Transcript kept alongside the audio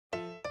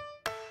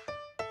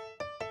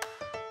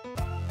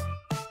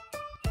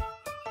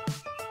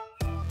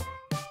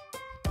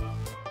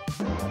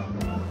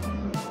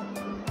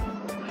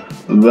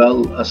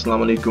Well,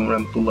 Assalamu alaikum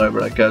warahmatullahi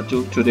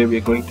wabarakatuh. Today we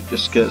are going to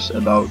discuss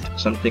about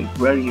something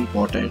very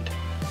important.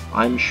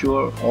 I'm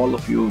sure all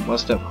of you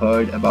must have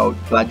heard about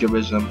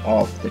plagiarism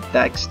of the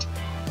text,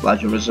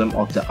 plagiarism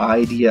of the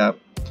idea,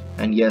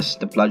 and yes,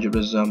 the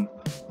plagiarism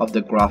of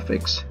the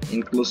graphics,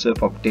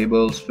 inclusive of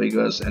tables,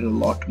 figures, and a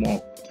lot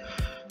more.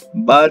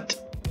 But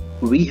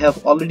we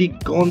have already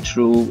gone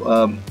through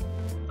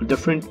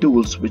different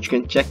tools which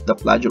can check the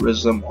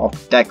plagiarism of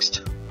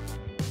text.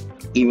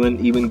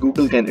 Even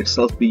Google can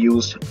itself be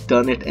used.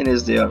 Turnitin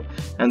is there,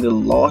 and there are a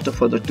lot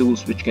of other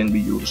tools which can be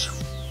used.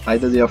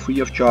 Either they are free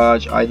of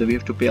charge, either we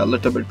have to pay a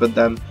little bit with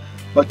them.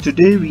 But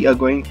today we are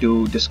going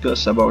to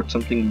discuss about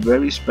something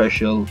very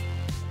special,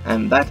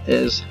 and that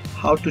is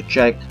how to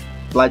check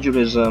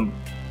plagiarism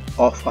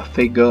of a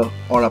figure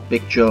or a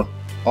picture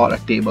or a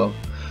table.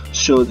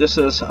 So this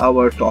is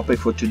our topic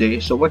for today.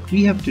 So what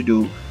we have to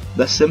do,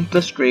 the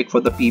simplest trick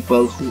for the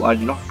people who are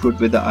not good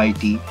with the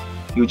IT,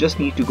 you just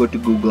need to go to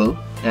Google,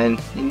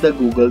 and in the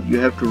Google you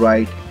have to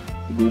write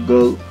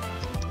Google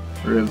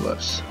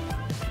reverse.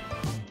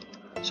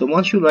 So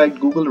once you write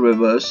Google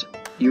reverse,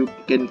 you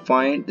can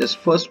find this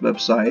first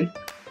website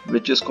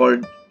which is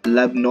called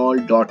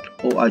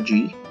labnol.org.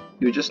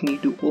 You just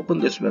need to open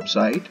this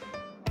website.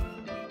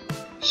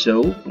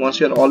 So once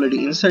you're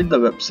already inside the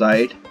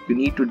website, you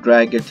need to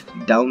drag it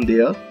down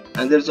there,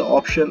 and there's the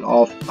option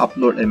of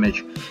upload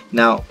image.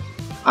 Now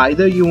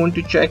either you want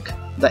to check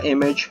the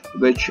image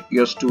which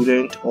your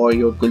student or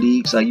your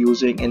colleagues are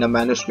using in a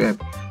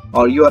manuscript,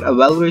 or you are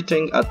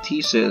evaluating a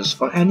thesis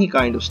or any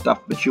kind of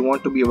stuff which you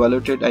want to be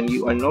evaluated and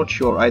you are not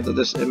sure either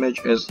this image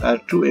is a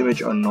true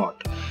image or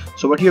not.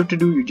 So what you have to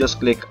do, you just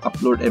click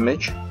upload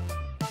image.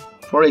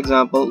 For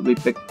example, we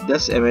pick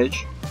this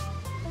image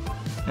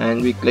and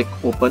we click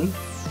open.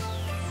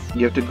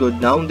 You have to go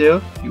down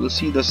there. You will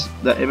see this,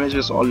 the image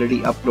is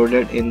already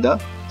uploaded in the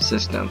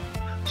system.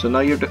 So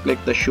now you have to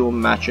click the show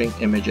matching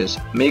images.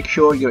 Make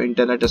sure your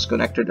internet is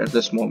connected at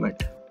this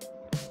moment.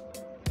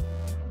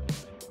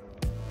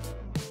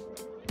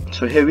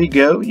 So here we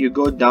go. You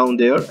go down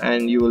there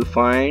and you will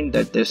find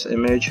that this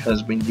image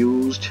has been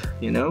used,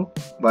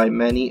 by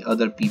many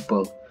other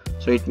people.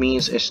 So it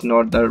means it's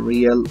not the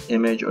real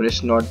image, or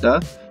it's not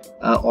the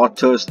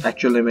author's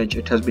actual image.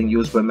 It has been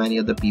used by many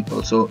other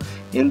people. So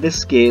in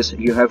this case,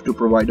 you have to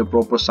provide a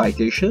proper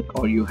citation,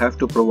 or you have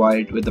to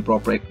provide with the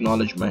proper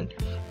acknowledgement,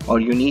 or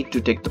you need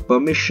to take the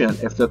permission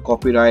if the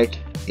copyright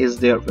is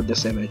there with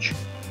this image.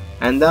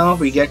 And now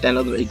we get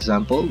another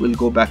example. We'll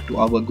go back to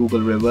our Google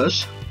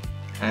reverse,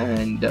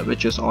 and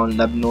which is on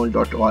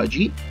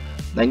labnol.org.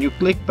 Then you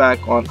click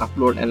back on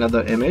upload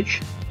another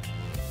image.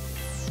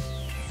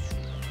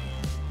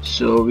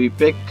 So we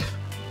pick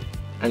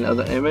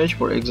another image.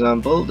 For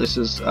example, this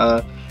is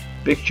a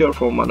picture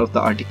from one of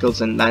the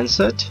articles in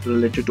Lancet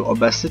related to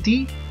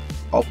obesity.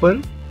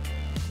 Open.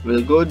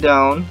 We'll go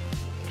down.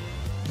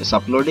 It's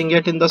uploading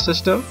it in the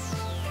system.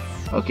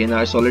 Okay,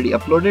 now it's already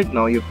uploaded.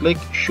 Now you click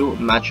show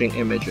matching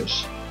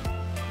images.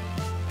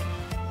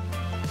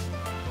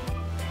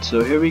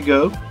 So here we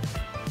go.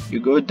 You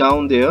go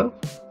down there,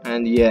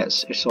 and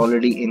yes, it's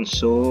already in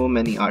so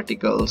many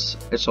articles.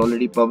 It's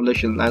already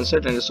published in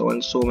Lancet, and it's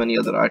in so many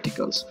other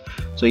articles.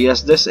 So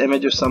yes, this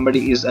image, if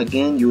somebody is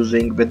again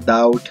using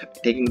without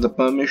taking the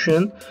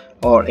permission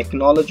or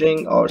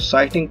acknowledging or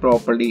citing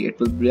properly, it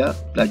will be a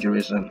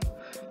plagiarism.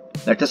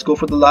 Let us go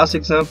for the last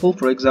example.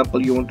 For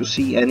example, you want to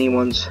see any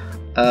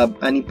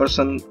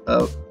person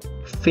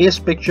face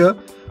picture,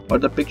 or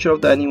the picture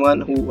of anyone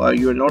who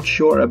you're not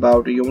sure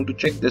about, or you want to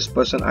check this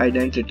person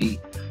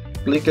identity.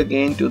 Click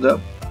again to the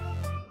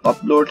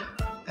upload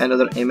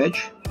another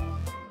image,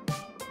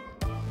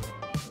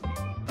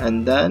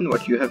 and then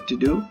what you have to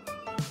do,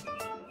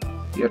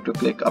 you have to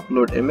click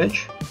upload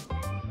image.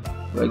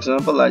 For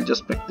example, I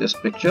just pick this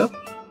picture,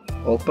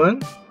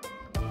 open,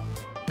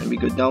 and we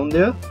go down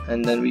there,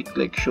 and then we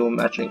click show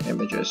matching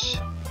images.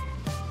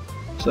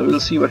 So we'll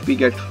see what we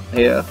get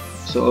here.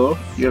 So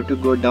you have to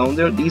go down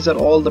there. These are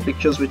all the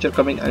pictures which are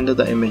coming under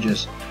the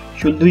images.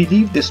 Should we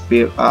leave this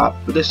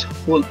this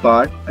whole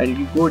part, and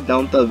you go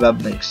down the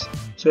web links.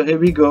 So here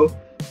we go.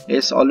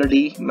 It's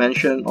already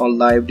mentioned on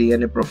live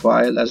DNA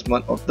profile as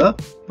one of the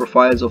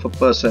profiles of a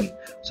person.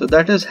 So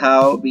that is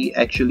how we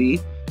actually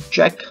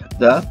check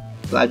the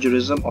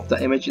plagiarism of the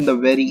image in the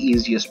very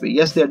easiest way.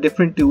 Yes, there are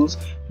different tools,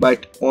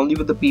 but only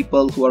with the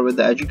people who are with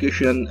the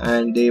education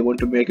and they want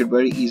to make it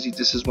very easy,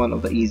 this is one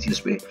of the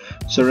easiest way.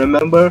 So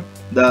remember,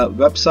 the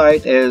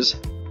website is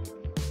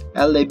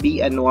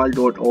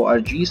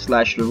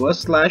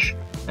labnol.org/reverse/,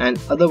 and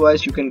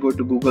otherwise you can go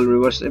to Google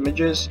reverse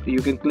images. You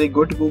can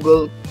go to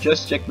Google,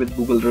 just check with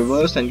Google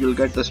reverse, and you'll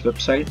get this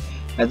website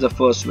as the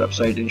first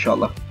website,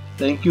 inshallah.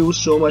 Thank you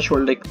so much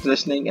for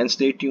listening, and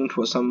stay tuned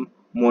for some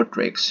more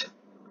tricks.